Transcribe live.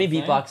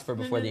beatbox for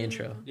before the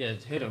intro. Yeah,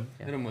 hit him.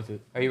 Yeah. Hit him with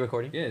it. Are you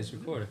recording? Yeah, it's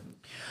recorded.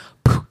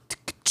 All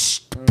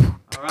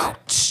right.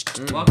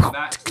 Welcome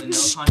back to the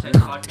NoContext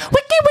Podcast.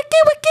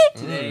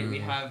 Today we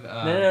have.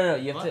 No.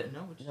 You have what?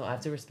 to. No, I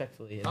have to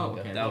respectfully. Oh,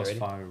 okay. That was ready?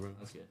 fire, bro.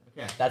 That's good.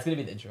 Okay. That's gonna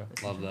be the intro.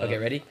 Love that. Okay,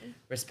 ready?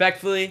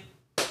 Respectfully.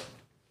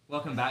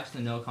 Welcome back to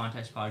the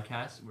NoContext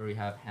Podcast, where we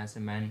have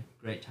handsome men,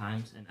 great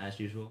times, and as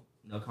usual,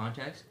 no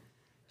context.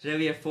 Today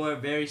we have 4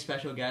 very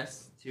special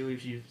guests. 2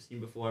 you've seen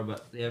before,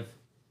 but they have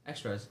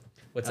extras.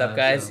 What's up,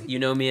 guys? so- You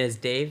know me as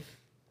Dave,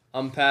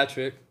 I'm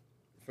Patrick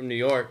from New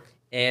York.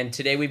 and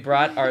today we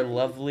brought our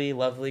lovely,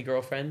 lovely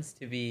girlfriends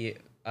to be.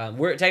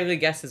 We're technically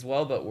guests as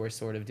well, but we're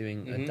sort of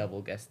doing a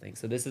double guest thing.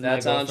 So this is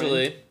That's my girlfriend.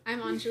 Anjali.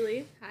 I'm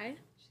Anjali. Hi.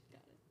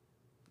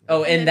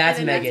 Oh, and that's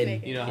and then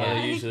Megan. You know how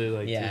Yeah. they usually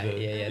like Yeah. do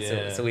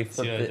the... So we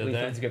See what I did flipped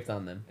there? the script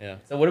on them. Yeah.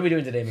 So what are we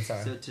doing today,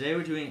 Mesara? So today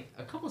we're doing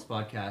a couples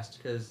podcast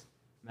because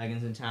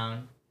Megan's in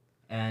town,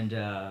 and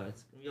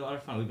it's gonna be a lot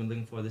of fun. We've been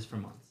looking for this for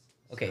months.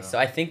 Okay, so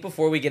I think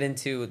before we get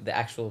into the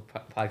actual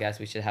podcast,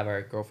 we should have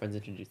our girlfriends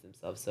introduce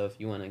themselves. So if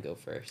you want to go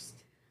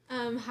first.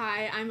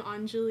 Hi, I'm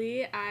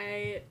Anjali.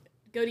 I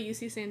go to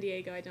UC San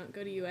Diego. I don't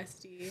go to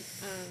USD.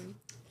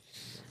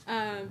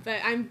 But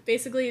I'm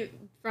basically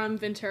from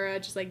Ventura,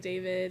 just like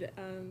David.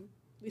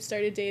 We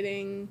started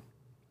dating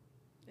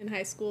in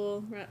high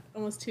school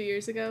almost 2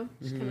 years ago.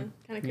 Which kind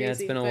of crazy. Yeah,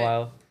 it's been a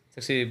while. It's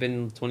actually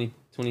been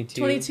 22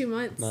 22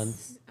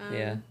 months.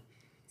 Yeah.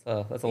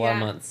 So that's a lot of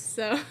months.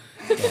 So.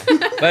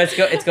 But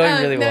it's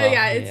going really well.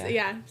 No,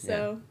 yeah.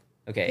 So.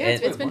 Okay. Yeah,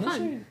 it's been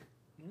fun.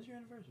 When's your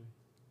anniversary?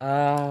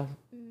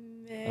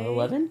 May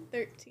 11?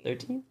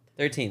 13th.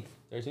 13th.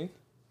 13th?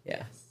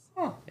 Yeah.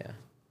 Huh. Yeah.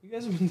 You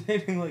guys have been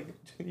dating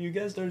you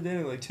guys started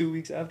dating like 2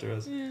 weeks after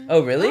us. Yeah.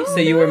 Oh, really? Oh, so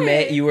you were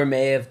really?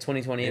 May of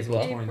 2020 as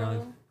well? April.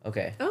 29th.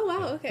 Okay. Oh,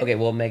 wow, okay. Okay,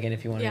 well, Megan,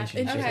 if you want to Yeah,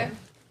 introduce okay.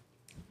 yourself.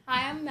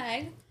 Hi, I'm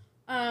Meg.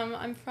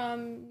 I'm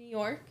from New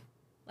York,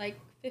 like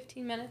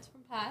 15 minutes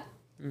from Pat.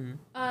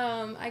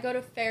 Mm-hmm. I go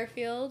to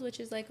Fairfield, which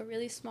is like a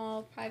really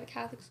small private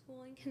Catholic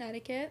school in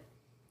Connecticut.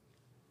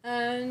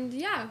 And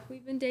yeah,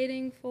 we've been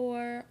dating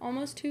for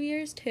almost 2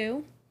 years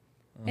too.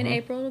 In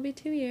April it'll be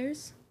 2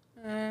 years.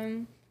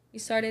 We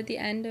started at the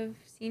end of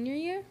senior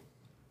year.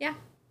 Yeah.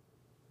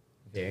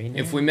 Very nice.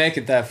 If we make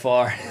it that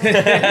far.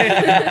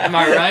 Am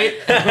I right?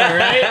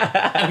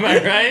 Am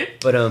I right?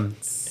 But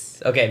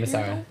okay,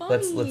 Mesara, so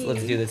let's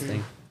funny. do this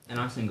thing. And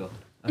I'm single.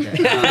 Okay.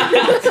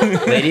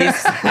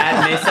 Ladies,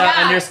 at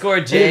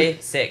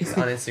Mesa_J6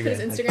 on Instagram. Put his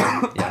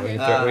Instagram. Yeah, we're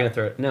gonna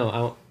throw it.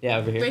 No, yeah,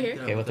 over here. Right here?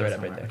 Okay, we'll throw it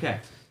up right there. Okay.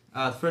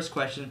 The first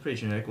question,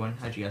 pretty generic one.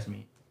 How'd you guys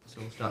meet?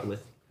 So we'll start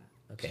with.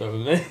 Okay. Start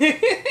with me.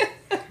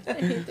 I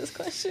hate this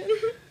question.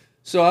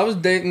 So I was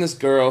dating this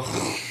girl,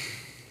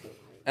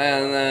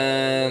 and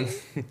then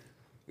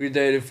we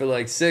dated for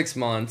like 6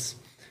 months,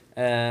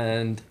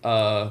 and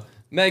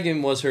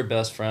Megan was her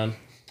best friend,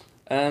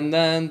 and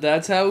then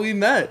that's how we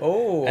met.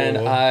 Oh. And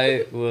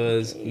I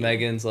was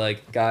Megan's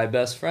like guy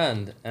best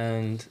friend,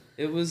 and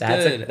it was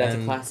good. That's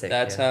and a classic.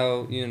 That's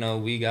yeah. how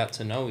we got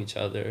to know each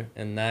other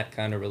in that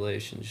kind of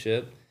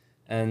relationship,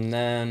 and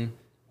then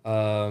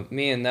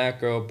me and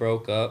that girl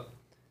broke up,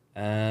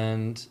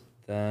 and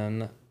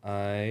then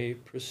I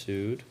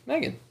pursued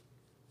Megan.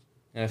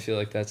 And I feel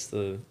like that's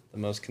the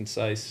most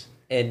concise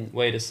And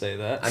way to say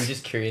that. I'm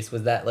just curious,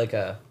 was that like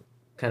a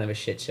kind of a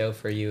shit show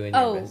for you and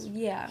Oh, your best?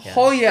 yeah. Yeah.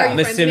 Oh Are yeah. I'm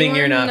you friends assuming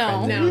you're anymore?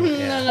 not No. friends No. anymore. No,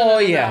 Yeah. no, no, Oh no,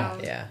 yeah.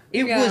 no. Yeah.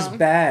 It Yeah. was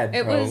bad,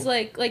 It bro. was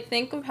like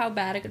think of how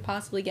bad it could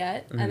possibly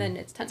get, and then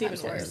it's 10 It's even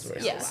times worse.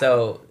 worse. Yeah.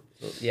 So,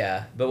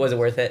 yeah, but was it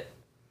worth it?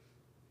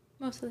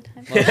 Most of the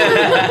time.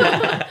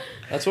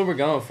 That's what we're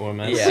going for,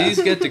 man. Yeah. C's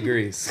get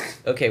degrees.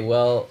 Okay,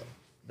 well,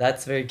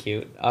 that's very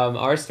cute.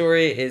 Our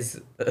story is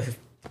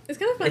It's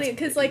kind of funny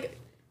because like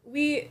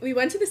we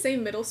went to the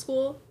same middle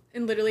school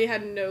and literally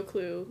had no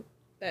clue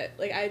that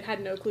like I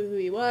had no clue who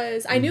he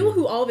was. I knew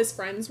who all of his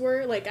friends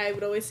were. Like I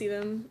would always see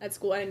them at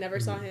school. I never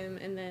saw him.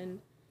 And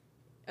then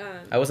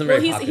I wasn't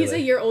very he's popular. a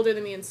year older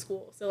than me in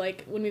school. So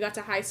like when we got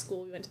to high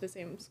school, we went to the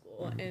same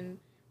school and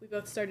we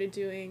both started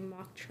doing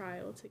mock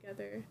trial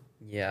together.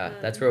 Yeah,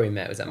 that's where we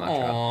met, was at mock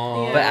trial.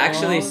 Aww. Yeah. But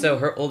actually, so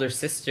her older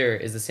sister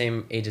is the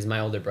same age as my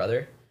older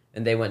brother,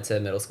 and they went to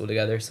middle school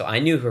together. So I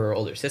knew who her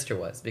older sister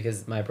was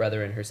because my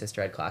brother and her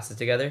sister had classes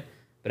together,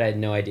 but I had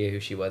no idea who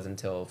she was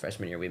until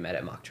freshman year we met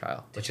at mock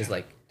trial, which is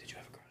like. Did you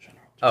have a crush on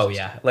her? Oh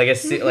yeah, like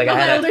like I My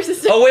had. older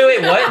sister. Oh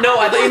wait, what? No,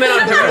 I thought you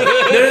meant on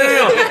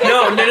her.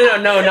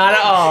 No, not at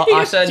all. He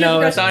Asha, had no,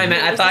 two that's not what I crushes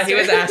meant. on I her thought he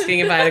was sister. asking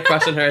if I had a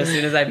crush on her as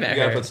soon as I You met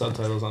gotta her. put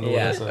subtitles on the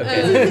Yeah.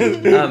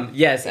 website.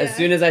 Yes, as Yeah.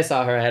 soon as I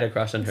saw her, I had a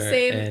crush on her.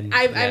 Same. And,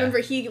 I yeah. remember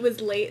he was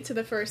late to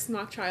the first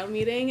mock trial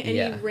meeting and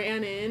Yeah. he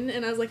ran in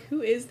and I was like,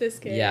 who is this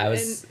kid? Yeah, I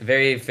was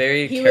very,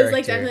 very. And he was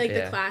like character, definitely like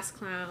yeah. the class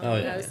clown. Oh,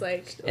 And yeah. I was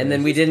like, And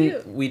then oh, we he's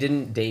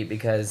didn't cute. date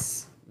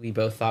because we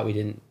both thought we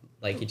didn't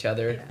like each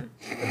other Yeah.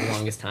 for the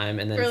longest time,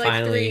 and then For, like,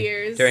 finally 3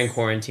 years. during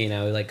quarantine,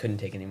 I like couldn't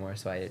take anymore,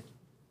 so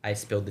I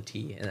spilled the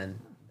tea, and then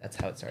that's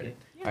how it started.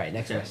 All right,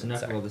 next Okay, question.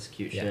 enough of Sorry. all this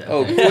cute Yeah. shit.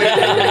 Oh,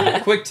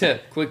 Okay. quick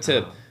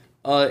tip.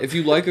 If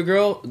you like a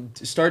girl,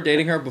 start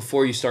dating her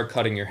before you start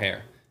cutting your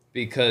hair.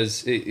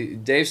 because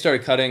Dave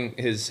started cutting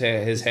his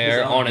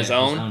hair on his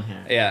own.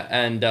 hair. Yeah,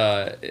 and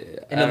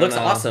it looks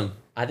awesome.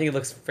 I think it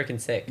looks freaking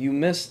sick. You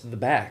missed the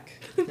back.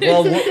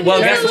 Well,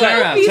 guess what?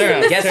 Turn around.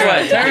 Guess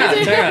what?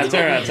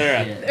 Turn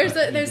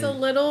around. There's a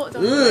little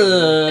thing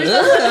right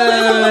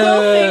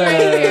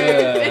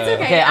here. It's okay.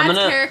 Okay, It adds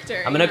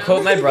character. I'm gonna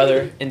quote my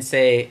brother and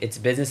say it's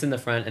business in the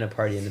front and a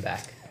party in the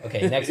back.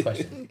 Okay, next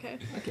question. Okay.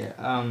 Okay.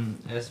 I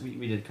guess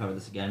we did cover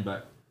this again,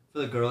 but for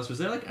the girls, was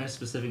there like a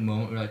specific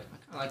moment where like I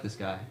kind of like this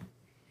guy?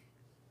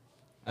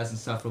 As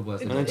insufferable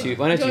as Why don't you Do you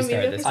want me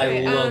start to this? go?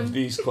 Okay, I love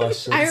these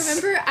questions. I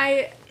remember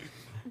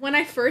when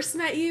I first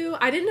met you,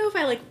 I didn't know if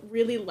I like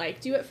really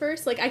liked you at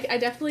first. Like I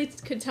definitely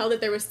could tell that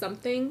there was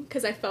something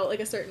because I felt like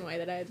a certain way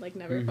that I had like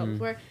never felt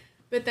before.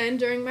 But then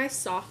during my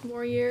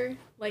sophomore year,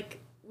 like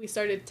we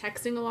started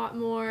texting a lot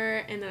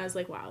more, and then I was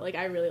like, wow, like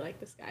I really like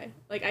this guy.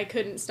 Like I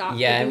couldn't stop.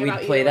 Yeah, and thinking we'd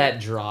about play you. that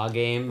Like, draw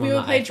game. we on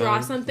would the play draw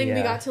iPhone. something. Yeah.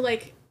 We got to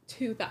like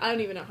I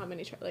don't even know how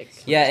many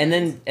Yeah, and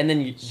then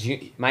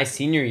my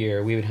senior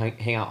year, we would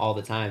hang out all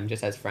the time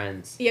just as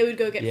friends. Yeah, we'd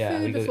go get Yeah,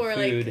 food we'd go get before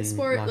food like and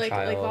sport, mock like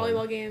trial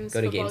volleyball and games,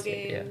 go to football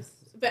games,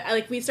 yeah. But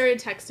like we started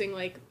texting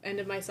like end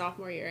of my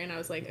sophomore year, and I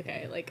was like,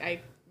 okay, like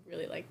I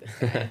really like this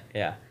guy.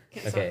 Yeah.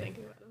 Can't stop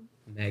thinking about him.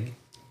 Meg.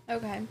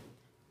 Okay.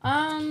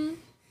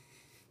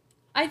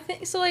 I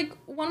think so. Like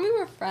when we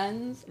were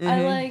friends,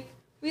 Mm-hmm.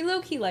 we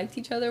low key liked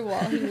each other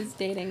while he was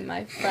dating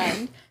my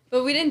friend,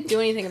 but we didn't do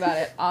anything about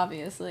it,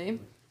 obviously.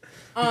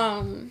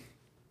 And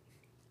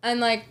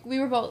like we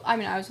were both. I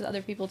mean, I was with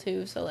other people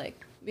too, so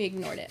like we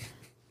ignored it.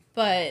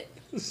 But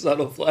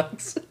Subtle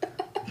flex.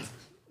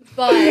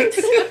 but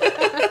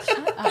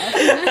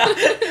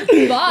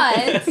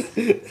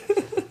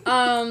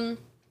and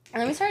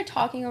then we started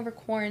talking over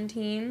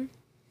quarantine,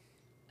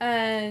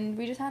 and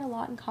we just had a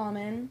lot in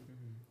common.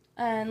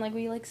 And like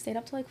we like stayed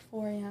up till like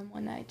 4 a.m.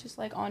 one night just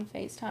like on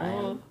FaceTime.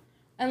 Oh.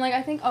 And like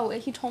I think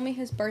he told me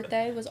his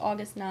birthday was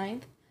August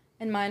 9th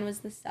and mine was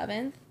the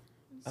 7th.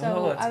 Oh,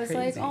 So that's I was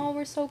crazy. like, oh,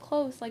 we're so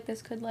close, like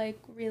this could like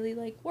really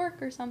like work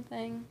or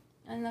something.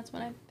 And that's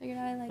when I figured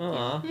I liked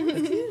Aw.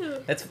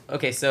 it. That's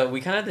okay. So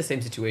we kind of had the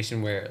same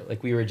situation where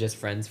like we were just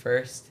friends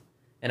first,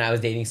 and I was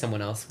dating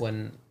someone else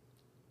when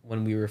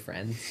we were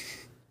friends.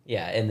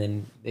 Yeah, and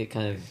then it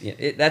kind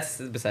of that's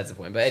besides the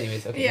point. But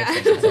anyways, okay. Yeah.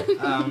 next question.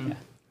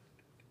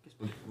 I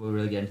guess we'll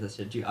really get into this.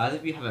 Do either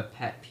of you have a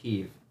pet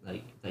peeve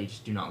like that you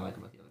just do not like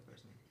about the other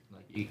person?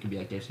 Like you can be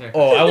like Dave's hair.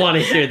 Oh, I want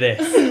to hear this.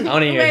 I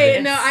want to hear Wait,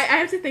 this. no, I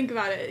have to think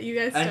about it. You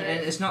guys start. And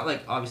it's not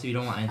like obviously you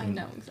don't want anything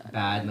know exactly.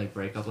 bad like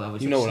breakup level.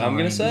 You know what I'm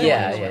gonna say?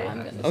 Yeah, That's what yeah. I'm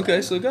gonna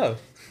Okay, say. so go.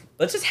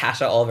 Let's just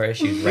hash out all of our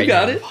issues You right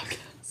got now.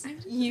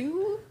 it.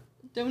 You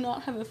do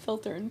not have a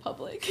filter in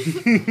public.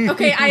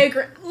 Okay, I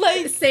agree.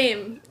 Like-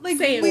 same.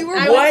 Same. we were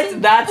I would-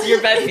 What? That's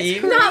your pet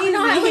peeve? Not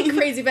like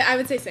crazy, but I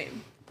would say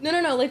same. No.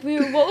 Like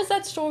what was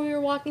that store we were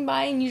walking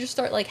by and you just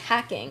start like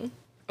hacking,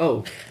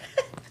 Oh,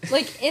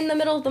 like in the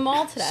middle of the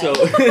mall today. so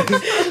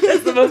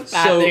That's the most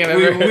bad thing I've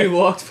ever heard. we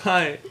walked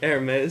by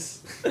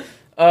Hermes.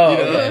 Oh, You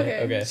know? okay.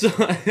 Okay. Okay. So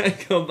I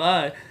go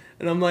by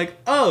and I'm like,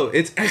 oh,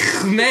 it's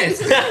Hermes.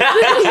 He was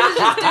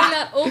just doing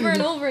that over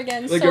and over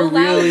again, Like so a really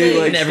loudly.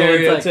 like And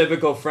everyone's like-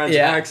 stereotypical French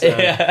Yeah. accent.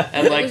 Yeah.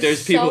 And like was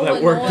there's people so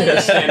that work there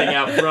annoying. standing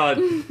out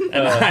front.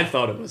 And I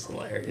thought it was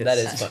hilarious. That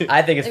is fun.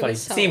 I think it's It funny.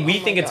 was so- See, we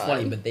oh think my it's God.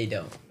 funny, but they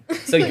don't.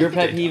 So your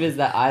pet peeve is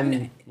that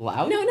I'm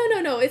loud?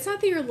 No. It's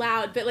not that you're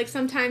loud, but like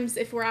sometimes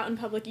if we're out in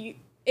public,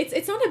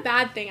 it's not a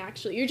bad thing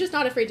actually. You're just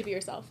not afraid to be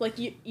yourself. Like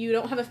you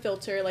don't have a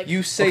filter. Like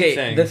You say Okay,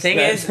 things. the thing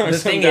that is- the are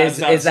thing sometimes is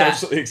not that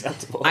socially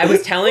acceptable. I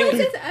was telling Well,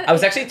 it's- I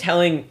was yeah. actually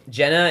telling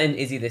Jenna and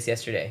Izzy this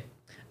yesterday.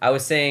 I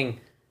was saying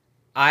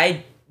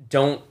I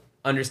don't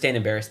understand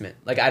embarrassment.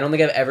 Like I don't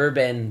think I've ever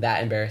been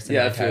that embarrassed in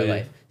Yeah, my I feel entire you.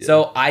 life. Yeah.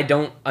 So I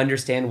don't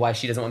understand why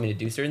she doesn't want me to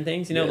do certain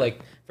things. You know, Yeah. like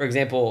for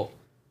example,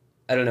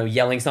 I don't know,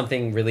 yelling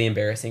something really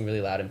embarrassing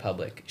really loud in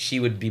public. She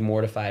would be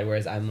mortified,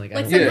 where's I'm like, I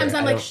Like don't sometimes care.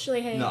 I'm I like, don't-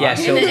 Shley, hey. No, Yeah, I'm-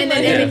 she'll- and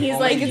then yeah. he's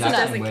like, he Always just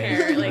that doesn't way.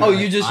 care. Like, Oh,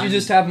 you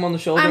just tap him on the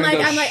shoulder. I'm and like,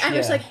 go, I'm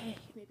just Yeah. like, hey.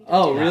 Maybe don't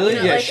Oh do that. really? You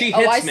know, Yeah, like, she oh,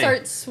 hits I me.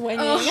 start swinging.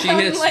 Oh. She I'm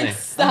hits like, me.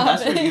 stop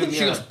That's what you it. and me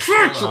She are goes,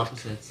 polar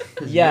opposites.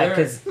 Yeah, you're-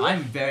 'cause-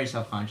 I'm very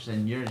self-conscious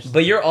and you're just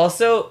But you're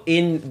also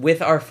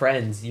with our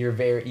friends.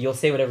 You'll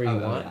say whatever you Oh,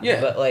 want. yeah.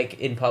 But like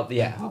in public,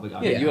 yeah. public.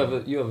 Yeah, you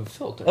have a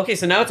filter. Okay,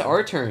 so now it's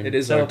our turn. It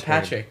is so our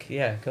turn. Patrick,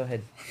 yeah, go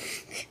ahead.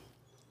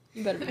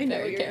 You better I be know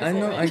very you're- careful. I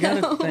know. right I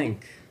gotta now.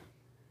 think.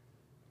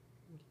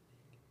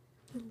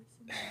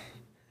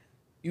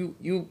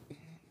 You,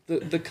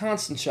 the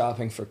constant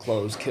shopping for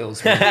clothes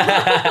kills me.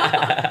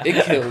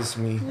 It kills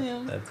me.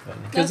 Yeah. That's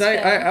funny. Because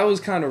That's fair. I was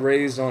kind of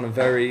raised on a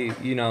very,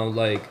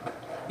 like,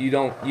 you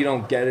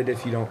don't get it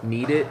if you don't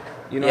need it.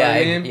 You know what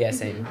I mean? Yeah,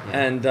 same. Yeah.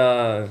 And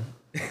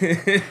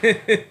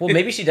Well,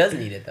 maybe she does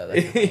need it though. That's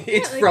it's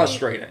Yeah, like-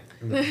 frustrating.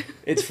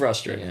 It's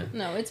frustrating. Yeah.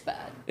 No, it's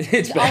bad.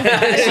 It's I'll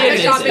bad. give you She that.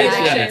 admits shopping it. She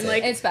addiction, admits it.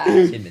 like- It's bad.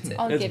 She admits it.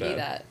 I'll It's give you bad.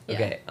 that. Yeah.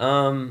 Okay.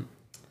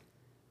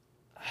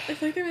 I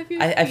feel like there might be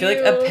I feel like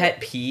a few- pet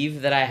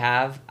peeve that I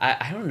have.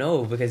 I don't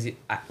know because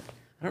I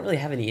don't really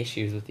have any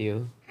issues with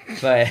you,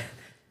 but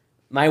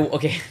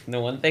the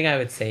one thing I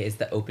would say is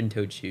the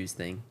open-toed shoes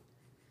thing.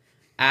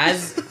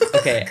 as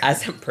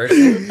a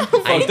person,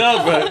 Fucked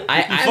up, bro.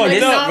 I'm like,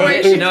 this, not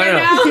wearing shoes right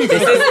now.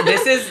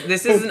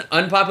 this is an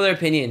unpopular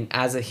opinion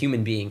as a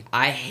human being.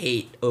 I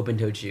hate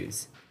open-toed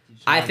shoes.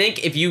 I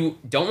think if you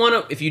don't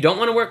want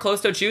to wear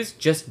closed-toed shoes,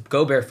 just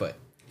go barefoot.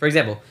 For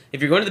example,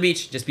 if you're going to the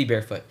beach, just be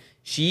barefoot.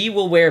 She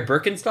will wear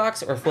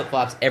Birkenstocks or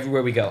flip-flops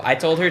everywhere we go. I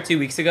told her 2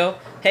 weeks ago,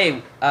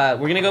 hey, we're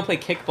going to go play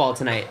kickball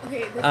tonight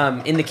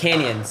in the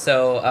canyon.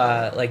 So,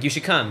 you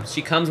should come.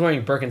 She comes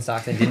wearing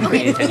Birkenstocks and didn't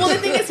pay any attention. Well, the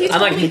thing is, he I'm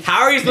told like, me,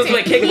 how are you supposed to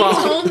play kickball?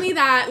 He told me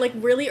that, like,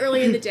 really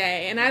early in the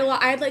day. And I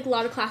had, like, a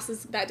lot of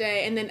classes that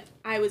day. And then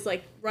I was,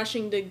 like,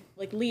 rushing to,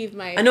 like, leave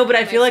my I know, but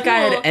I feel like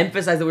I school. had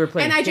emphasized that we were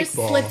playing And I kickball. just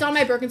slipped on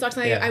my Birkenstocks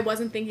and Yeah. I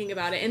wasn't thinking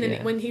about it. And then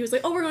Yeah. when he was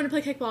like, oh, we're going to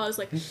play kickball, I was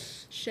like,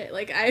 shit,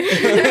 like, I'm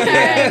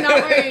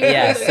not wearing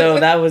Yeah, clothes. so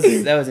that was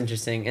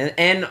interesting.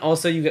 And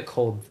also you get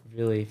cold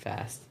really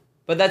fast.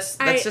 But that's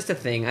just a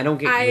thing. I don't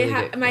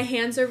get my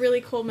hands are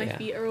really cold. My Yeah.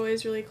 feet are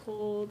always really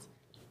cold.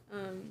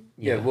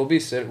 Yeah, we'll be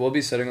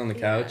sitting on the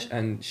couch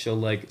and she'll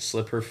like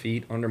slip her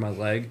feet under my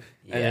leg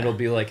and it'll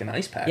be like an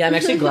ice pack. Yeah, I'm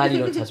actually glad you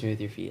don't touch me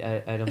with your feet.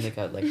 I don't think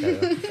I'd like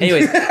that at all.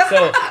 Anyways,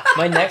 so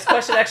my next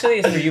question actually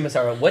is for you,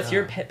 Mesara. What's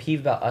your pet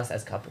peeve about us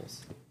as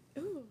couples?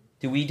 Ooh.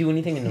 Do we do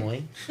anything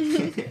annoying?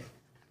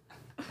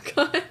 Oh,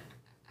 God.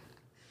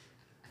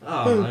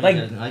 Oh, Like-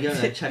 I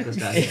gotta check this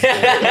guy.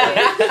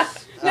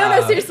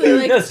 No, seriously.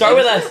 Like, No, start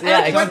with us. Yeah,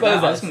 like, expose I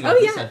was us. gonna Oh, go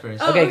yeah. this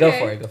first. Oh, Okay, go okay.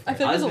 for it. I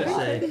feel I like was there's a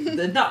gonna lot.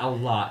 say not a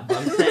lot, but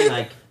I'm saying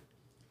like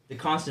the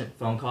constant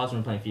phone calls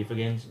when we're playing FIFA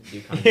games do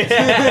kind of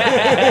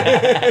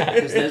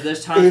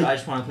there's times where I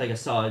just want to play like a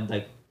solid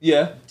like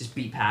just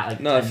beat Pat like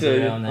No, I 10-0 feel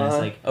you. and then it's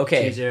like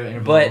Okay, 2-0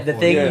 interval. But the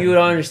thing you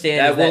don't understand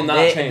That is will that not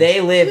they, change.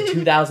 they live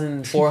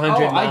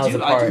 2,400 miles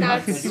apart.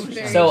 That's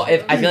very So true.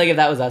 I feel like if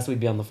that was us, we'd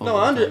be on the phone. No,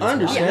 all I the time as well.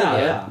 understand Yeah,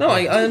 that. yeah. No,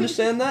 I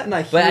understand that, and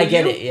I hear But I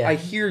get you. it, yeah. I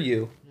hear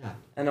you. Yeah.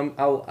 And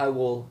I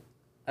will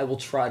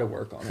try to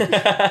work on it.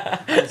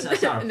 That's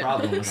not a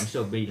problem. Like, I'm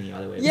still beating you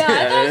either way. Yeah, I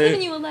thought I was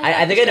giving you a leg.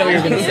 I think I know what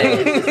you're gonna say.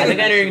 I think I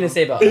know what you're gonna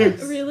say about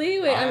us. Really?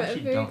 Wait, I I'm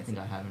actually very... don't think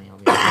I have any. I'll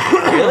be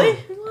honest. Really?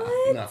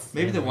 What? No.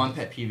 Maybe the one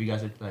pet peeve you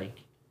guys are like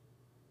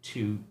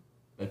too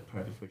like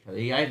perfect for each other.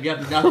 You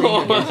have nothing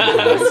against each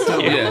other. It's so,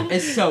 Yeah.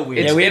 it's so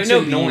weird. Yeah, we have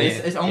no annoying.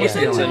 beef. It's almost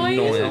Yeah. annoying. It's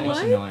It's annoying. almost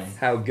What? annoying.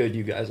 How good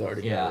you guys are Yeah.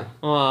 together.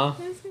 Aw.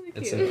 That's kind of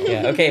It's cute. annoying.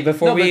 Yeah. Okay.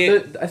 Before No, we.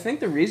 but I think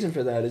the reason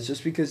for that is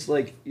just because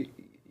like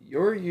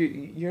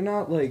you're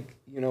not like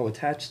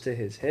attached to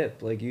his hip.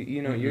 Like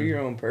you're your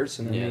own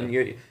person.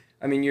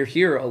 I mean you're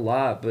here a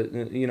lot, but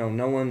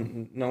no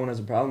one has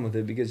a problem with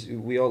it because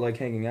we all like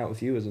hanging out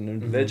with you as an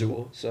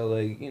individual. So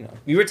like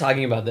We were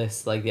talking about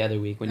this like the other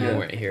week when you Yeah.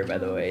 weren't here, by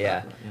the way.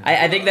 Yeah.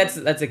 I think that's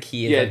a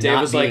key. Is, Yeah, like, Dave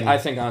not was like, being- I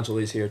think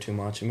Anjali's here too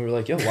much, and we were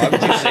like, yo, why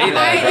would you say I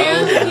that,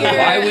 am bro? here.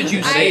 Why would you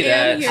I say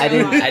am that?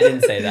 here. I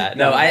didn't say that.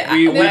 No,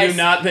 we when I do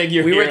not think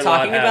you're we here were a lot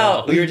talking at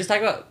about all. we were just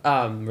talking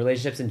about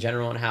relationships in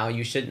general and how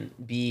you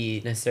shouldn't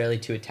be necessarily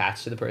too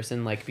attached to the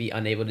person, like be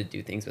unable to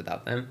do things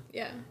without them.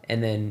 Yeah.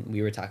 And then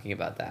we were talking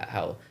about that,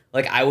 how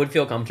like I would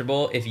feel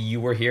comfortable if you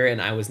were here and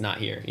I was not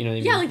here. You know what I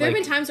mean? Yeah, like there have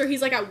been times where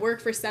he's like at work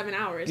for 7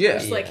 hours. Yeah. Yeah.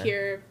 Just like Yeah.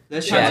 here.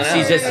 There's Yeah, times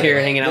she's just here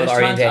hanging out with There's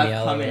Ari and times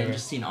Danielle. I've come or in and whatever.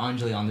 just seen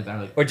Anjali on the bed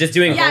like. Or just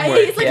doing Yeah, homework.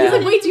 he's like, yeah. he's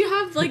like, wait, do you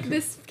have like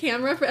this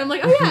camera for? I'm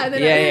like, oh yeah. And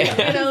then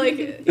Yeah. like,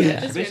 Yeah.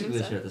 just Basically random this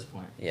stuff. shit at this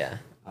point. Yeah.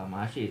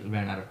 I actually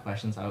ran out of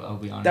questions. I'll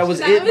be honest. That was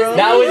That it, was bro. it?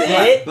 That was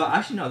it? But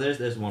actually, no.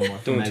 There's one more.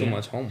 Doing for too Meghan.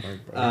 much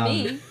homework, bro.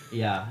 Me?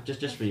 Yeah,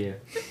 just for you.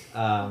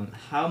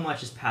 How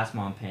much is Pat's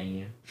mom paying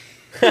you?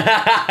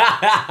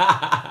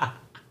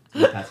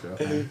 Pat's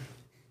girlfriend.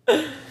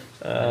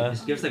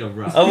 Just give us like a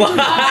rough.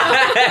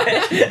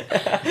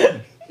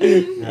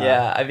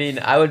 Yeah, I mean,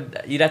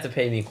 you'd have to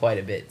pay me quite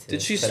a bit. To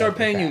Did she put start up with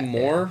paying you that,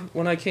 more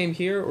when I came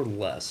here or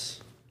less?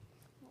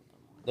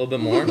 A little bit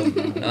more? No,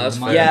 that's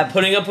fair. Yeah,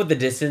 putting up with the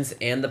distance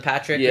and the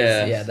Patrick.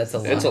 Yeah. That's a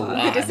lot. It's a The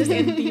lot. distance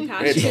and the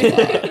passion. It's a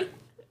lot.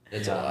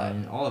 It's a Yeah, lot.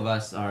 and all of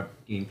us are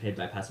getting paid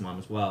by Pat's mom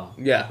as well.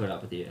 Yeah. To put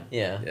up with you.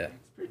 Yeah. Yeah. It's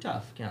pretty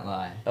tough. Can't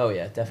lie. Oh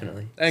yeah,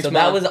 definitely. Thanks, so Mom.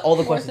 that was all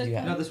the More questions you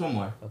than- No, had. there's one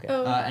more. Okay.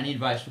 Oh. Any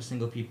advice for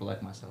single people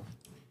like myself?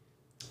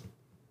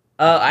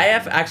 I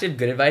have actually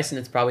good advice, and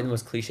it's probably the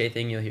most cliche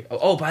thing you'll hear.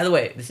 Oh, by the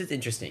way, this is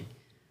interesting.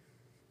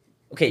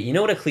 Okay, you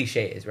know what a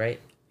cliche is, right?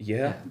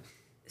 Yeah.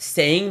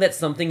 Saying that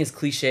something is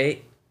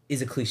cliche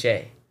is a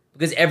cliche.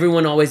 Because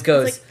everyone always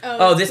goes, It's like,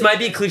 oh, oh, this might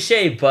be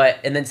cliche, but,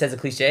 and then says a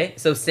cliche.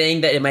 So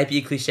saying that it might be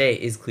a cliche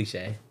is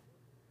cliche.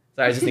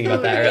 Sorry, I was just thinking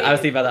about that. I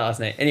was thinking about that last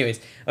night. Anyways,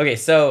 okay,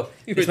 so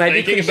You this were might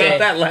be thinking cliche. about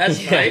that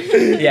last Yeah. night?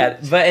 Yeah,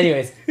 but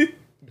anyways,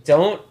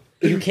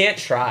 you can't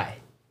try.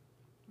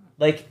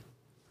 Like,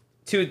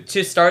 to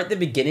start the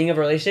beginning of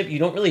a relationship, you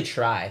don't really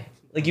try.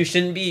 Like, you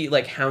shouldn't be,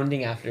 like,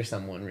 hounding after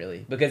someone,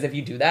 really. Because if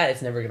you do that,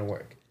 it's never gonna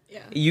work.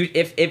 Yeah.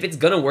 If it's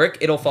gonna work,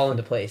 it'll fall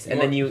into place.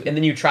 And then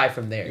you try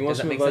from there. You want Does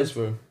that some make advice,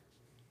 sense?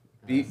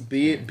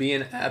 bro? Be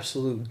an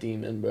absolute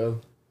demon, bro.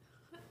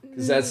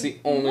 Because that's the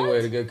only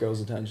way to get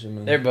girls' attention,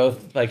 man. They're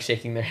both, like,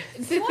 shaking their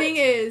heads. The thing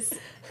is,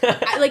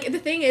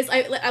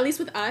 at least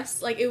with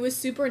us, like it was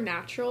super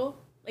natural.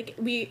 Like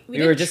we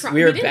were didn't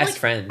we were didn't, best like,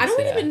 friends.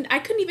 I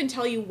couldn't even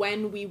tell you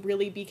when we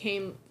really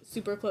became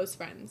super close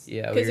friends.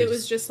 Yeah, because we it were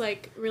was just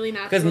like really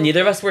natural. Because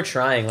neither of us were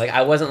trying. Like,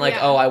 I wasn't like,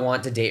 Yeah. oh, I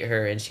want to date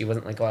her, and she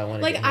wasn't like, oh, I want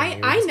to Like date her.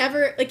 We were I just-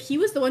 never like he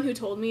was the one who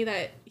told me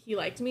that he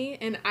liked me,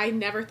 and I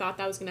never thought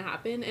that was gonna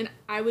happen, and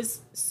I was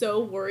so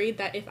worried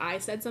that if I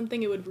said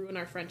something, it would ruin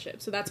our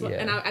friendship. So that's what,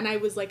 Yeah. and I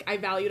was like, I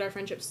valued our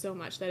friendship so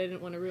much that I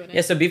didn't want to ruin it.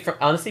 Yeah, so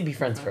honestly, be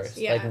friends first.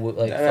 Yeah. Like,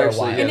 That for a actually-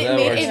 while. yeah, And that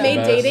it works made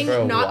best. dating For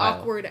a not while.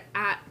 awkward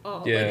at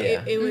all. Yeah. Like,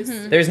 Yeah. it was.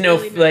 There's no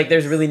really like, nice.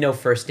 there's really no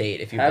first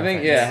date if you're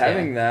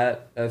having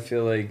that, I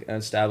feel like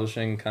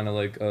establishing kind of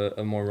like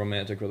a more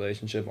romantic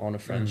relationship on a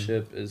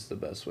friendship is the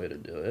best way to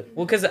do it.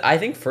 Well, because I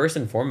think first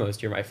and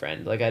foremost, you're my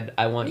friend. Like,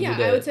 I want you Yeah,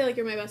 to. I would say like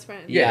you're my best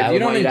friend. Yeah, I if you would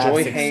don't want you to have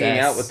enjoy hanging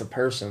success. out with the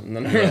person,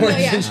 then the Yeah.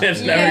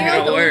 relationship's Yeah, never you're like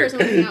gonna the only work.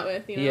 person I'm hanging out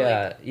with. You know,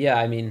 Yeah, yeah.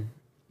 I mean,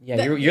 yeah,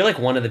 But- you're like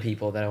one of the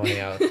people that I want to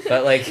hang out with.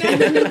 But like,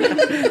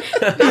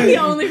 Not the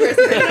only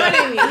person. You know what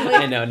I mean?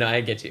 Like, I know, no,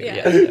 I get you.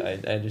 Yeah. Yeah, no,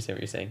 I understand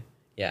what you're saying.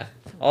 Yeah.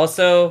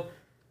 Also,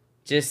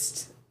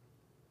 just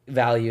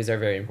values are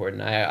very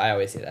important. I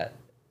always say that.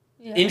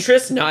 Yeah.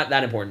 Interests not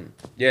that important.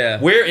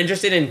 Yeah. We're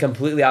interested in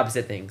completely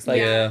opposite things. Like,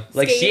 Yeah.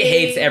 like she Skating,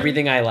 hates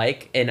everything I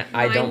like, and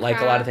I don't like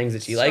a lot of Minecraft, things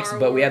that she likes. Star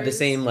But we have the Wars.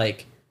 same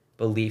like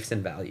beliefs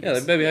and values. Yeah,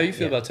 like, baby, how you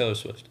feel Yeah. about Taylor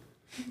Swift?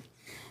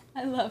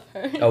 I love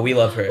her. Oh, we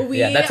love her. We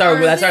Yeah, that's our are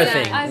thing.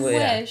 obsessed. I Well,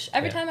 yeah. wish.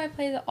 Every Yeah. time I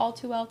play the all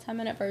too well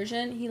 10-minute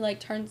version, he like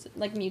turns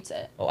like mutes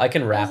it. Oh, I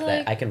can rap was that.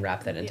 like- I can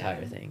rap that Yeah.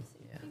 entire thing.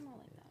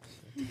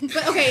 Yeah.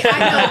 But okay, I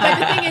know. But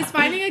the thing is,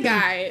 finding a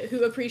guy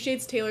who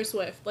appreciates Taylor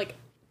Swift,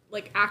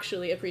 like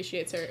actually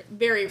appreciates her,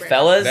 very rare.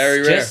 Fellas,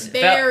 Very rare. just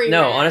Very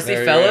no. rare. Honestly,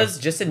 Very fellas,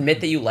 just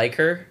admit that you like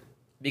her,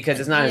 because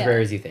it's not as Yeah. rare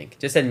as you think.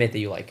 Just admit that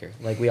you like her,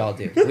 like we all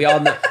do. We all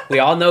know. We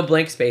all know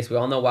Blank Space. We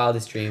all know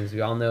Wildest Dreams. We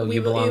all know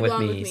You Belong With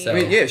Me. So I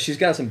mean, yeah, she's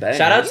got some bangers.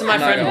 shout out to my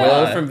I'm not friend gonna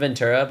Will lie. from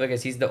Ventura,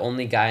 because he's the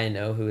only guy I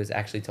know who has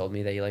actually told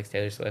me that he likes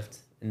Taylor Swift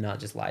and not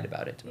just lied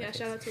about it to my Yeah, face.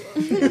 shout out to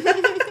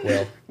Will.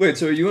 Will. Wait,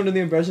 so are you under the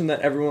impression that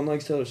everyone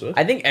likes Taylor Swift?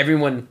 I think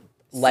everyone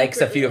likes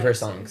a Secretly few of her likes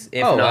her. songs.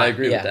 If Oh, not, I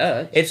agree with yeah.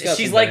 that. It's got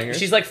she's some like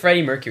bangers.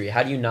 Freddie Mercury.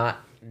 How do you not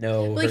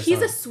know? Like her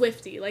he's a songs?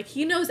 Swiftie. Like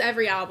he knows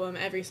every album,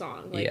 every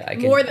song. Like Yeah, I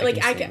can- more I than like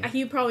can sing.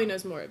 he probably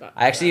knows more about.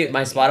 I actually about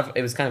my it. Spotify.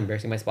 It was kind of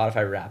embarrassing. My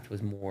Spotify Wrapped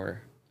was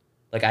more,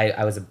 like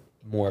I was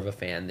more of a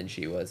fan than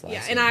she was last.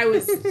 Yeah, year. and I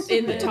was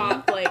in the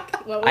top like.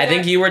 What was I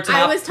think that? you were I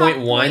top was top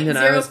 0.1 and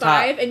I was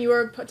top 0.05, and you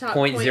were top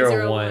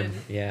 0.01.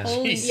 Yeah.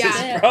 Holy Jesus,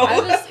 shit. bro. I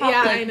was top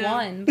Yeah, I like know.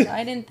 1, but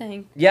I didn't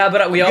think. Yeah,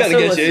 but we You gotta also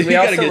get listen, your- we you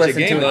gotta also get your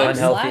listen to game an up.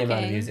 unhealthy amount of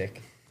Slacking.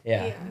 music.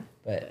 Yeah, Yeah.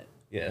 but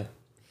Yeah.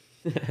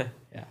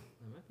 yeah.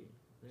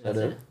 Is that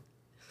it?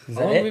 Is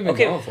How that long it? have we been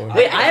Okay, going for?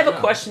 wait. I have a No.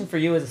 question for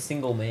you as a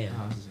single man.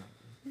 Oh, this is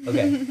not-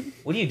 Okay,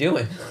 what are you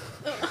doing?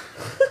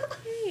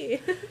 Hey.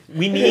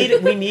 We need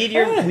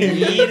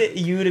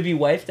you to be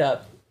wifed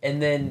up,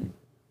 and then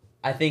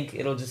I think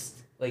it'll just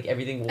like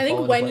everything will. I think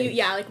fall when into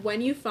you place.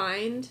 when you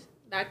find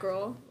that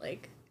girl,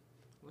 like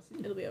What's he-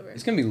 it'll be over.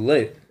 It's gonna be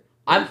lit.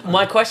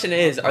 My question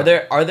is, are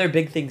there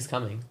big things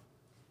coming?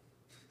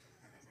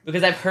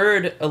 Because I've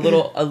heard a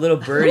little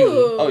birdie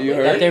Ooh. Oh, you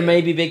heard? that there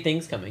may be big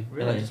things coming. And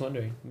Really? I'm just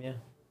wondering. Yeah.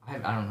 I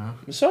don't know.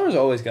 Masara's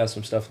always got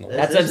some stuff in the works.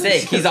 That's what I'm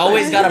saying. He's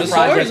always got a project.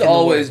 Masara's in the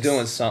always works.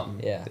 doing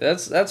something. Yeah.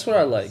 That's what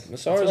I like.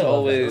 Masara's what I love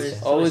always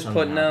about always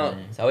something putting out.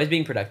 happening. It's always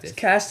being It's productive.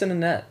 casting a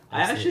net.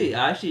 I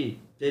actually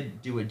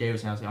did do what Dave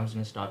was saying. I was like, I'm just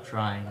gonna stop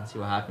trying and see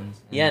what happens.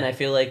 Yeah, and I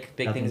feel like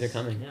big things are nothing's-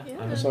 coming. Yeah.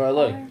 Yeah. That's what I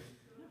like.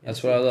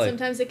 That's what I like.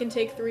 Sometimes it can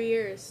take 3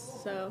 years.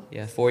 So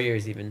Yeah, 4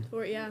 years even.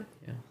 or yeah.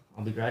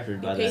 I'll be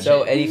graduated by Okay. then.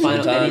 So any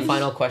final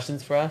Sometimes.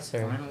 questions for us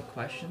or Final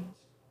questions?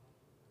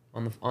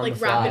 on the Like the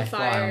fly? rapid On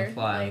fire. the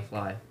fly. like-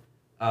 Fly.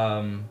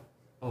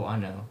 Oh, I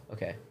know.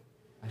 Okay.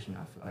 Actually,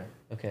 not fly.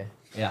 Okay.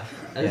 Yeah.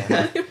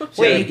 Yeah.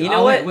 So, Wait, you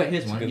know what? Wait,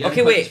 here's one. Okay, You have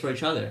wait. questions for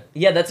each other.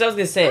 Yeah, that's what I was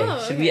gonna say. Oh,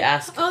 Should okay. we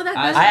ask? Oh, that,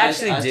 As, that's I as-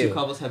 actually as do. two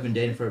couples have been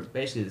dating for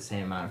basically the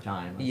same amount of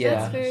time. Yeah.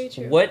 That's very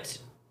true. What?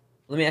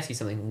 Let me ask you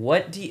something.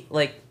 What do you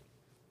like?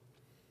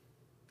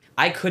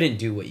 I couldn't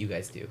do what you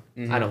guys do.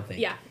 Mhm. I don't think.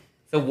 Yeah.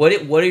 So what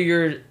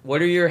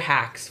are your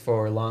hacks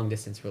for a long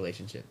distance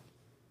relationship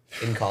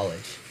in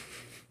college?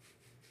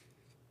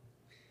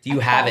 Do you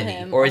I have call any,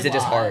 him or a is it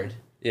just lot. hard?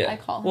 I Yeah.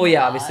 call him Well, a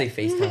yeah, lot. obviously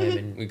FaceTime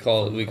and We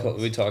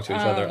talk to each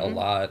other a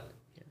lot.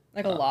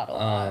 Like a lot.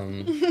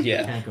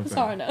 Yeah. Can confirm.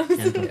 Sorry, no.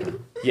 Can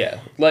confirm. Yeah,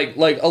 like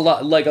a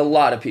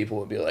lot of people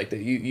would be like that.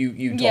 You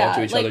talk Yeah,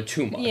 to each like- other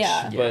too much.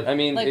 yeah. But I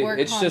mean, Like, we're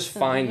it's just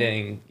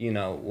constantly-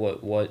 finding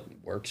what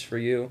works for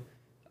you.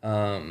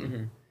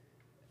 Mhm.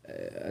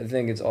 I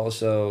think it's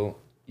also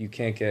you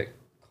can't get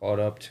caught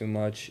up too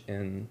much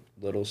in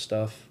little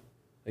stuff.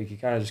 Like you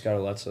kind of just gotta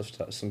let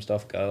some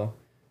stuff go.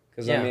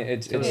 Because Yeah, I mean,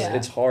 it's totally. Yeah.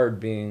 it's hard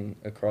being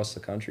across the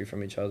country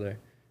from each other,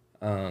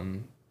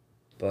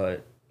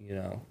 but you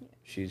know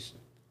she's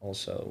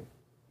also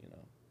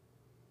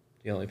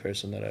the only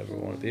person that I ever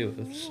want to be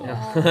with. So.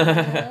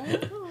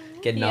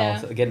 getting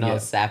Yeah. all Yeah.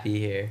 sappy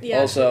here. Yeah.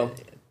 Also,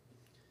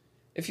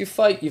 if you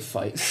fight, you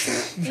fight.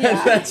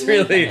 Yeah. that's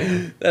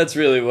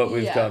really what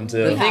we've Yeah. come to.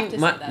 The We have thing, to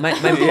my say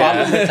that. problem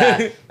Yeah. with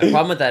that, my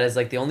problem with that is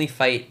like the only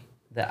fight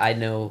that I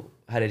know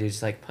how to do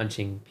is like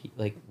punching,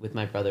 like with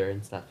my brother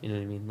and stuff. You know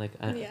what I mean? Like,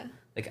 Yeah.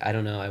 like I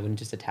don't know. I wouldn't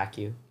just attack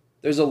you.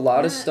 there's a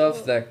lot of Yeah, stuff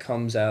well- that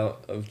comes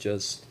out of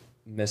just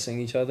missing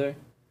each other.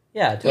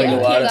 Yeah, Like totally. a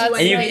lot of- do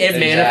And it anything.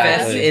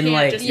 manifests Exactly. in You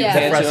like can't just- You Yeah. the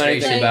can't do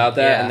frustration. anything about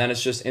that, Yeah. and then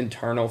it's just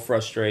internal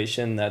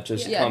frustration that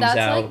just Yeah, comes that's,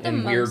 like, out the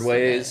in weird most of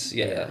ways. it.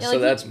 Yeah, Yeah, so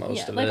that's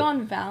most of like it.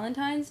 on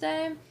Valentine's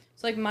Day,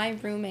 so like my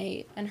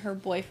roommate and her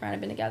boyfriend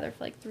have been together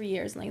for like 3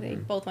 years, and like they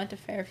both went to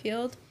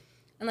Fairfield,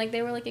 and like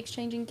they were like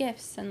exchanging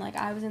gifts, and like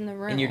I was in the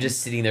room, And you're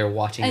just sitting there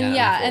watching and that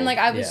yeah, unfold. and like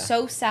I was Yeah.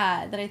 so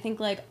sad that I think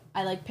like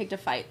I like picked a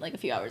fight like a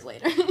few hours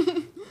later.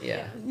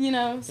 Yeah. You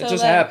know, so It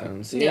just like,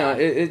 happens. You yeah. know,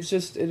 it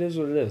just, it is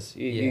what it is.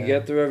 You Yeah.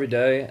 get through every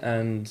day,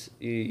 and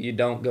you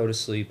don't go to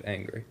sleep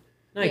angry.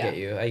 No, I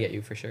Yeah. get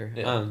you for sure.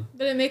 Yeah.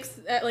 But it makes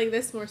like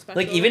this more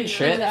special. Like even you know?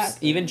 trips,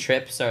 Exactly. even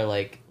trips are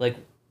like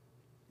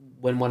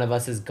when one of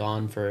us is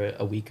gone for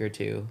a week or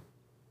two.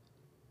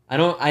 I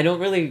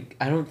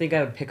don't think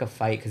I would pick a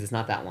fight because it's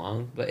not that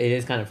long, but it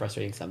is kind of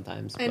frustrating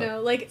sometimes. I but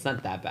know, like it's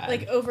not that bad.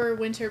 like over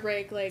winter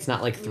break, like It's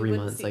not like we 3 would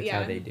months like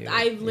how they do.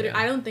 I literally, Yeah.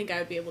 I don't think I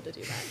would be able to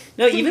do that.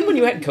 No, even when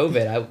you had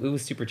COVID, it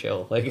was super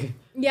chill. Like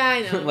Yeah, I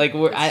know. like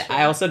That's true.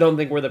 I also don't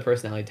think we're the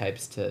personality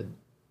types to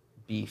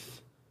beef.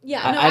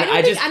 Yeah, no, I- I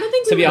I don't just-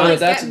 think to we be would,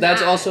 honest, like,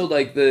 that's get also mad.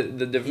 like the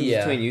difference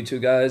Yeah. between you two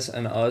guys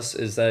and us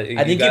is that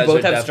I think you guys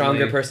both are have stronger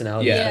definitely-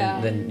 personalities Yeah.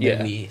 than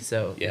Yeah. me.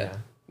 So Yeah.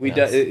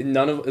 Yes.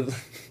 None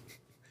of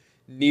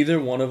neither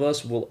one of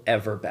us will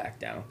ever back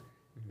down.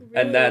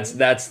 And Really?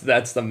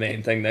 that's the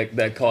main thing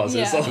that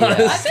causes Yeah. a lot of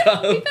Yeah.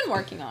 stuff. We've been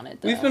working on it.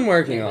 Though. We've been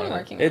working We've on been it.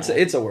 working on It's it.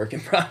 it's a work in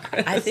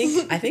progress. I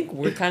think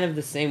we're kind of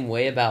the same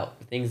way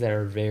about things that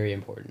are very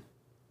important.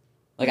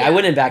 Like Yeah. I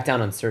wouldn't back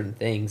down on certain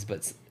things,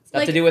 but stuff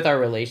Like- to do with our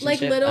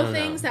relationship. like I little don't know.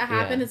 things that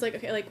happen. Yeah. It's like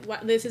okay, like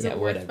what this isn't Yeah,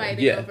 worth whatever.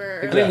 fighting Yeah.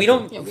 over. I mean, we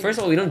don't. Yeah, we First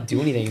of all, we don't do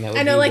anything that would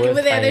I know, be like worth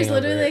with that, there's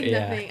fighting literally over. like Yeah.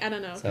 nothing. I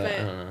don't know, So but I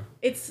don't know.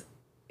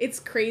 it's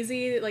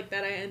crazy like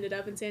that I ended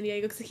up in San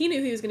Diego because he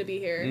knew he was gonna be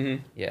here. Mhm.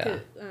 Yeah. 'Cause,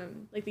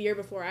 like the year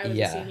before I was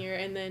Yeah. a senior,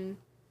 and then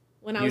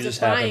when I You was just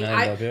happened applying,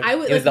 to end up here? I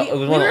would It was like the- it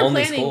was we one of the were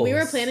only planning. We were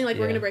schools. planning like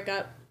we're Yeah. gonna break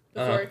up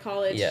before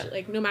college, Yeah.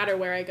 like no matter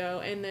where I go,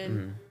 and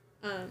then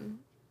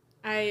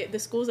Mhm. the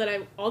schools that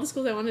all the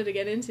schools I wanted to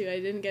get into, I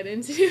didn't get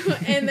into,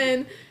 and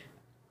then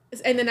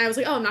I was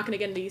like, oh, I'm not gonna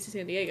get into UC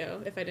San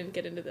Diego if I didn't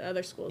get into the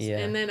other schools. Yeah.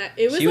 And then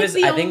it was She like was-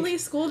 the I think- only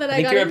school that I I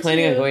think got you were into.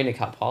 planning on going to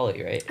Cal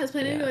Poly, right? I was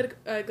planning Yeah.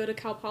 to go to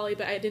Cal Poly,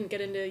 but I didn't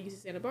get into UC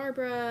Santa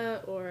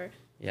Barbara or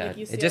Yeah. like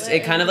It just UCLA.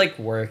 it kind of like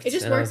worked. it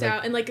just and I worked was like,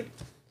 out, and like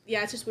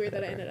yeah, it's just weird that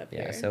I whatever. ended up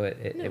Yeah. here. So it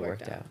It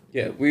worked worked out.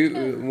 Yeah, we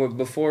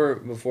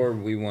before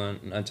we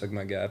went and I took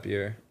my gap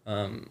year,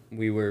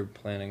 we were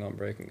planning on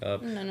breaking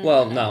up.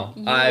 No.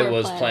 You I were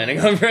was planning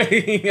on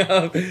breaking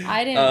up.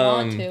 I didn't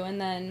want to,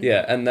 and then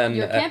Yeah, and then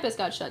your campus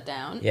got shut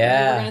down. and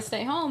Yeah. you were gonna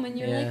stay home, and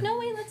you were Yeah. like, "No,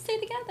 wait, let's stay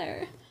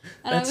together."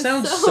 And I that was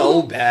sounds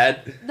so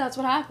bad. That's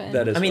what happened.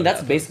 That is. I mean, what that's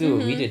happened. basically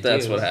what we did.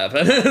 That's too. what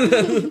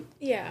happened.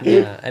 Yeah.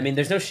 Yeah. I mean,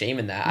 there's no shame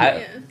in that.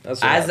 Yeah.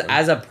 That's what as happened.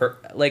 as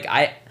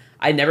a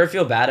I never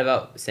feel bad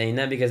about saying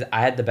that because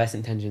I had the best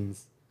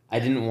intentions. I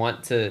didn't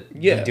want to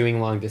Yeah. be doing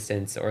long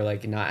distance or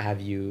like not have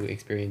you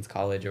experience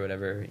college or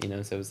whatever, you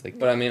know. So it was like,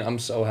 But I mean, I'm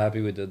so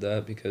happy we did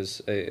that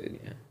because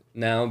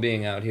now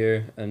being out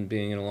here and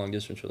being in a long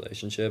distance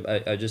relationship,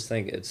 I just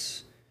think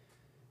it's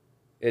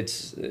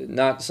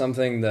not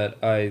something that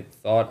I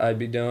thought I'd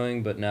be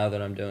doing, but now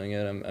that I'm doing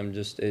it, I'm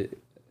just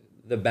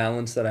the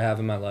balance that I have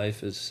in my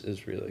life is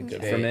really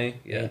good for me.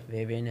 Yeah.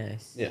 very, very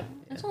nice. Yeah.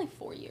 That's only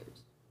 4 years.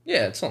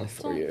 Yeah, it's only It's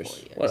 4 only years. 4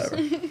 years.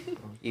 Whatever.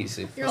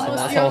 Easy. You're That's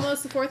almost a you're lot.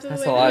 almost the fourth of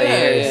That's the a way. lot of through.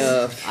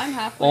 years. I'm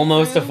halfway.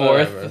 Almost a through.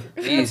 fourth. Whatever.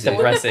 It's Easy.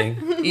 depressing.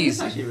 It's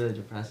Easy. actually really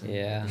depressing.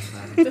 Yeah.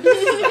 Sorry.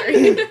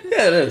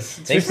 Yeah, it is.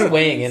 Thanks for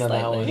weighing in on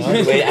that one.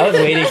 Slightly. I was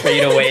waiting for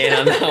you to weigh in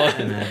on that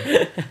one.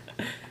 I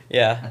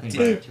Yeah. think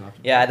about it too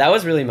often. Yeah, that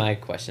was really my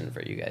question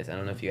for you guys. I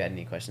don't know if you had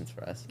any questions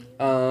for us.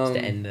 Just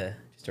to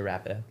just to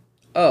wrap it up.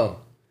 Oh,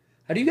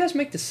 how do you guys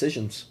make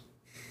decisions?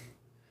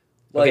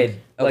 Okay,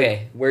 like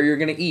okay. where you're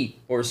gonna eat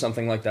or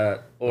something like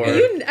that, or I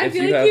if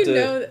feel you like have you to-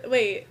 know.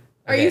 Wait,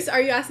 are Okay.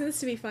 you asking this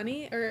to be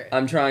funny or?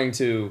 I'm trying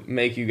to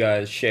make you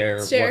guys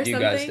share Share what you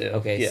guys something? do.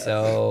 Okay, Yeah.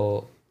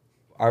 so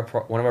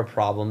one of our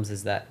problems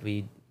is that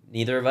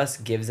neither of us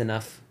gives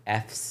enough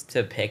F's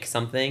to pick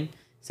something.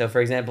 So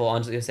for example,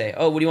 Anjali will say,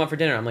 "Oh, what do you want for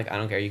dinner?" I'm like, "I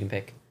don't care. You can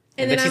pick."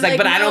 And but then she's I'm like,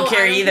 "But I no, don't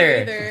care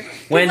either." 'Cause,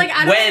 When like,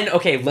 I don't-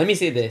 okay, let me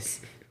say this.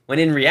 When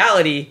in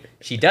reality,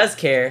 she does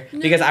care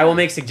because I will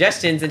make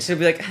suggestions and she'll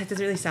be like, "Ah, it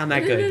doesn't really sound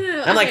that good."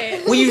 No, I'm okay.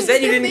 like, "Well, you said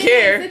you The didn't thing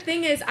care." Is, the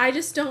thing is, I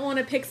just don't want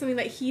to pick something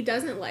that he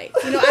doesn't like.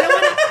 You know,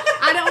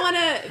 I don't want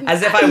to.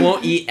 As if I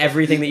won't eat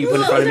everything that you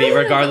put in front of me,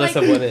 regardless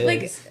of what it is.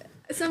 Like,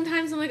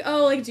 sometimes I'm like,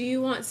 oh, like, do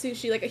you want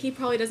sushi? Like, he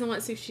probably doesn't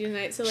want sushi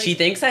tonight. So like, She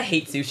thinks I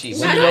hate sushi.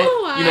 No, When you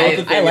know what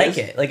the I thing like is?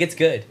 it. Like, it's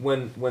good.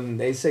 When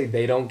they say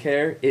they don't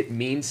care, it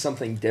means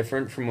something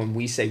different from when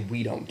we say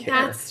we don't care.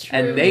 That's true,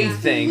 And they yeah.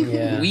 think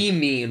Yeah. we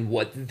mean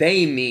what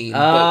they mean, Oh,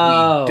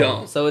 but we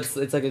don't. so it's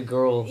like a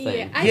girl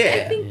thing. I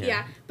Yeah. think Yeah.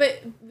 yeah.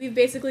 But we've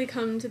basically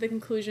come to the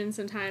conclusion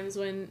sometimes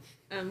when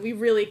we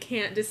really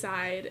can't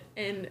decide.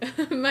 And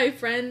my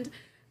friend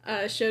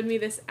showed me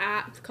this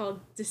app called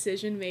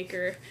Decision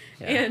Maker.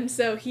 Yeah. And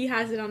so he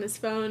has it on his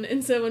phone.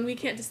 And so when we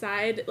can't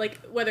decide, like,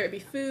 whether it be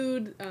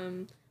food,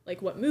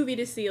 like, what movie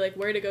to see, like,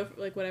 where to go,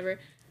 like, whatever,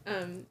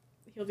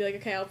 he'll be like,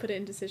 okay, I'll put it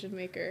in Decision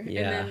Maker.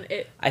 Yeah. And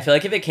then I feel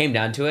like if it came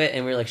down to it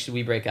and we were like, should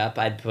we break up?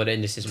 I'd put it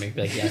in Decision Maker,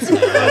 be like, yes, no.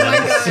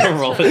 God.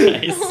 Roll the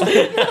dice.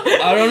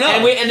 I don't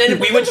know. And then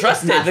we would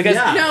trust it because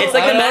Yeah. No, it's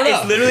like I don't know.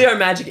 it's literally our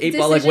magic 8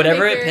 ball. Like Decision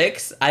whatever it Maker.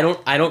 picks, I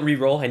don't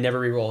re-roll. I never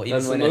re-roll. Even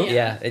That's the when move?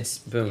 it's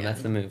boom. Yeah.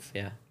 That's the move.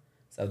 Yeah.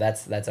 So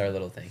that's our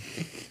little thing.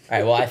 All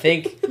right. Well, I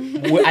think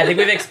we've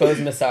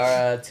exposed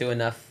Mesara to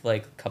enough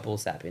like couple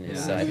sappiness.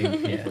 So I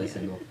think Definitely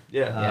single.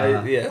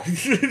 Yeah. Yeah. Yeah.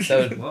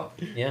 So Well,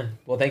 yeah.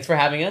 Well, thanks for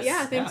having us.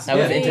 Yeah, thanks That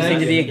was for interesting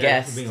to be a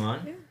guest. For being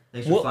on. Yeah.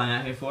 Thanks for Well- flying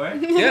out here for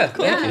it. Yeah. Thank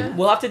Yeah. you.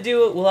 We'll have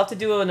to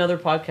do another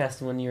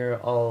podcast when you're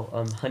all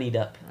honeyed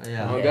up.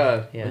 Yeah. Oh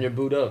God. Yeah. When you're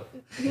booed up,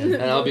 and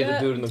I'll be the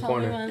dude in the Tell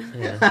me corner.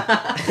 when. Yeah.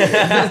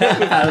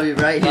 I'll be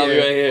right here. I'll be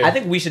right here. I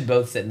think we should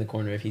both sit in the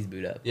corner if he's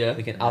booed up. Yeah.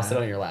 I'll sit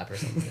on your lap or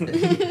something.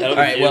 That'll All be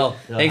right. cute. Well,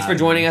 You'll thanks for have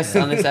joining me. us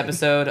on this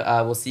episode.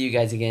 We'll see you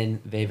guys again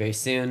very, very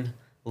soon.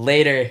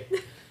 Later.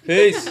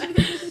 Peace.